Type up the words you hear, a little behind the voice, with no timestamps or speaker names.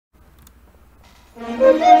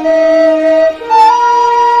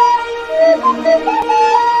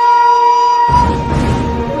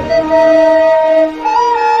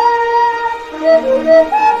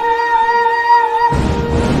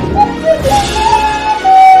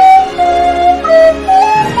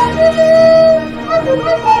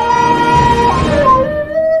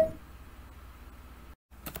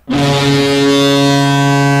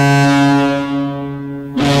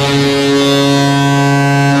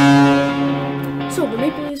So the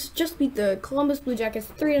Maple Leafs just beat the Columbus Blue Jackets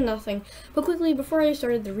 3-0. But quickly, before I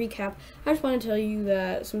started the recap, I just want to tell you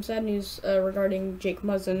that some sad news regarding Jake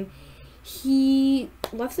Muzzin. He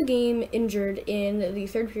left the game injured in the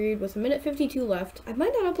third period with 1:52 left. I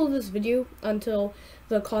might not upload this video until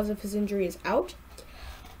the cause of his injury is out.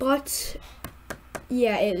 But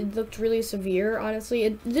yeah, it looked really severe, honestly.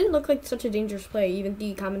 It didn't look like such a dangerous play. Even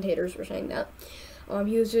the commentators were saying that.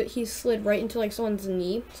 He slid right into like someone's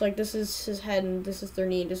knee. So like this is his head and this is their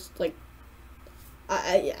knee. Just like,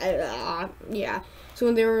 yeah. So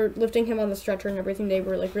when they were lifting him on the stretcher and everything, they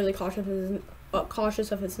were like really cautious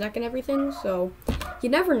of his neck and everything. So you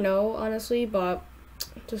never know, honestly. But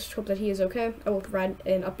just hope that he is okay. I will provide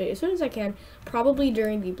an update as soon as I can. Probably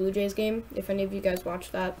during the Blue Jays game. If any of you guys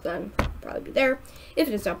watch that, then I'll probably be there. If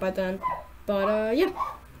it is out by then. But yeah.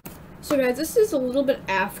 So guys, this is a little bit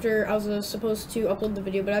after I was supposed to upload the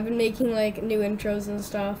video, but I've been making like new intros and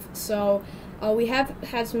stuff. So we have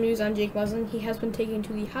had some news on Jake Muzzin. He has been taken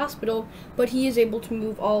to the hospital, but he is able to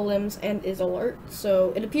move all limbs and is alert.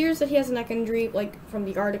 So it appears that he has a neck injury, like from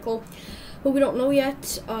the article, but we don't know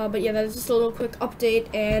yet. But yeah, that is just a little quick update,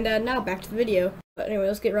 and now back to the video. But anyway,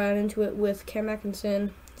 let's get right into it with Cam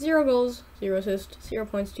Atkinson. 0 goals, 0 assists, 0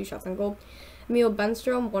 points, 2 shots on goal. Emil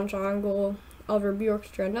Benstrom, 1 shot on goal. Oliver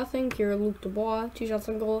Bjorkstrand, nothing. Pierre-Luc Dubois, 2 shots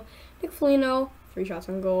on goal. Nick Foligno, 3 shots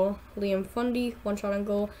on goal. Liam Fundy, 1 shot on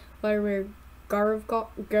goal. Vladimir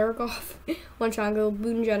Garagov, 1 shot on goal.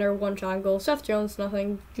 Boone Jenner, 1 shot on goal. Seth Jones,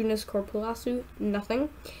 nothing. Jonas Korpelasu, nothing.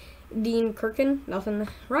 Dean Kirkin, nothing.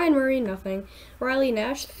 Ryan Murray, nothing. Riley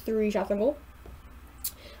Nash, 3 shots on goal.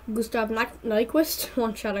 Gustav Nyquist,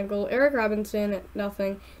 1 shot on goal. Eric Robinson,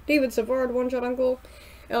 nothing. David Savard, 1 shot on goal.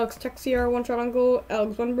 Alex Texier, 1 shot on goal.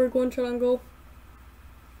 Alex Lundberg, 1 shot on goal.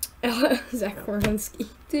 Zach Werenski,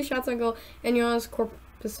 2 shots on goal. And Jonas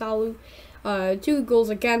Korpisalu, 2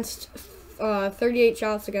 goals against, 38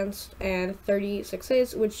 shots against, and 36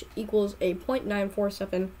 saves, which equals a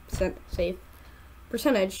 .947% save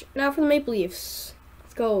percentage. Now for the Maple Leafs.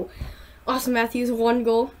 Let's go. Austin Matthews, 1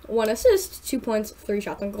 goal, 1 assist, 2 points, 3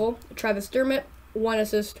 shots on goal. Travis Dermott, 1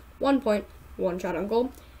 assist, 1 point, 1 shot on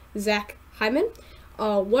goal. Zach Hyman,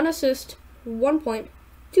 1 assist, 1 point,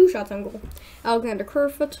 2 shots on goal. Alexander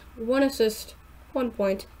Kerfoot, 1 assist, 1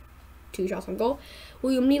 point, 2 shots on goal.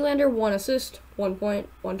 William Nylander, 1 assist, 1 point,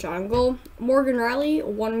 1 shot on goal. Morgan Riley,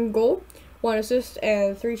 1 goal, 1 assist,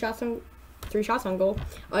 and 3 shots on goal.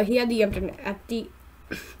 He had the empty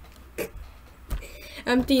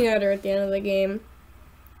netter at the end of the game.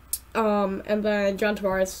 And then John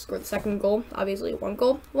Tavares scored the second goal. Obviously, 1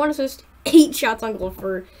 goal, 1 assist, 8 shots on goal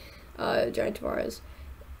for John Tavares.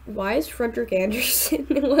 Why is Frederick Anderson?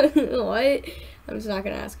 What? I'm just not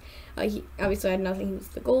gonna ask. He obviously had nothing. He was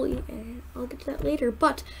the goalie, and I'll get to that later.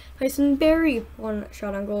 But Tyson Barrie, 1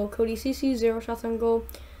 shot on goal. Cody Ceci, 0 shots on goal.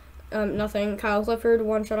 Nothing. Kyle Clifford,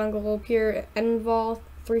 1 shot on goal. Pierre Enval,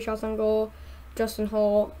 3 shots on goal. Justin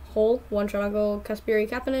Hull, 1 shot on goal. Kasperi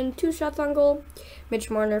Kapanen, 2 shots on goal. Mitch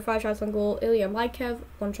Marner, 5 shots on goal. Ilya Mikev,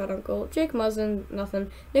 1 shot on goal. Jake Muzzin, nothing.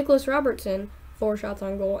 Nicholas Robertson, 4 shots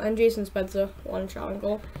on goal, and Jason Spezza, 1 shot on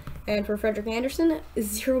goal. And for Frederick Anderson,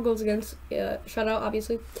 0 goals against, shutout,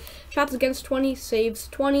 obviously. Shots against 20, saves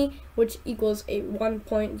 20, which equals a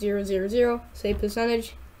 1.000 save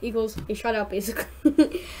percentage, equals a shutout,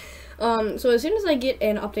 basically. So as soon as I get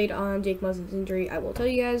an update on Jake Muzzin's injury, I will tell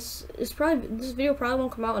you guys. This video probably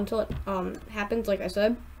won't come out until it happens, like I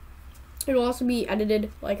said. It will also be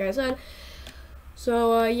edited, like I said.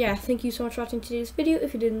 So, yeah, thank you so much for watching today's video.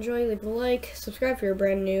 If you did enjoy, leave a like, subscribe if you're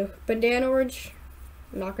brand new. Bandana Orange,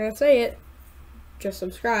 I'm not going to say it, just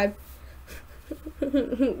subscribe.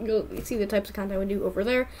 You'll see the types of content we do over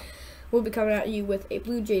there. We'll be coming at you with a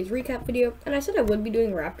Blue Jays recap video. And I said I would be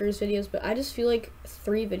doing Raptors videos, but I just feel like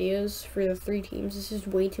 3 videos for the 3 teams is just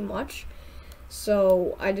way too much.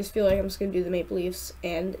 So, I just feel like I'm just going to do the Maple Leafs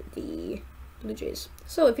and the Blue Jays.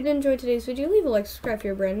 So if you did enjoy today's video, leave a like, subscribe if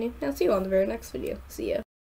you're brand new, and I'll see you on the very next video. See ya.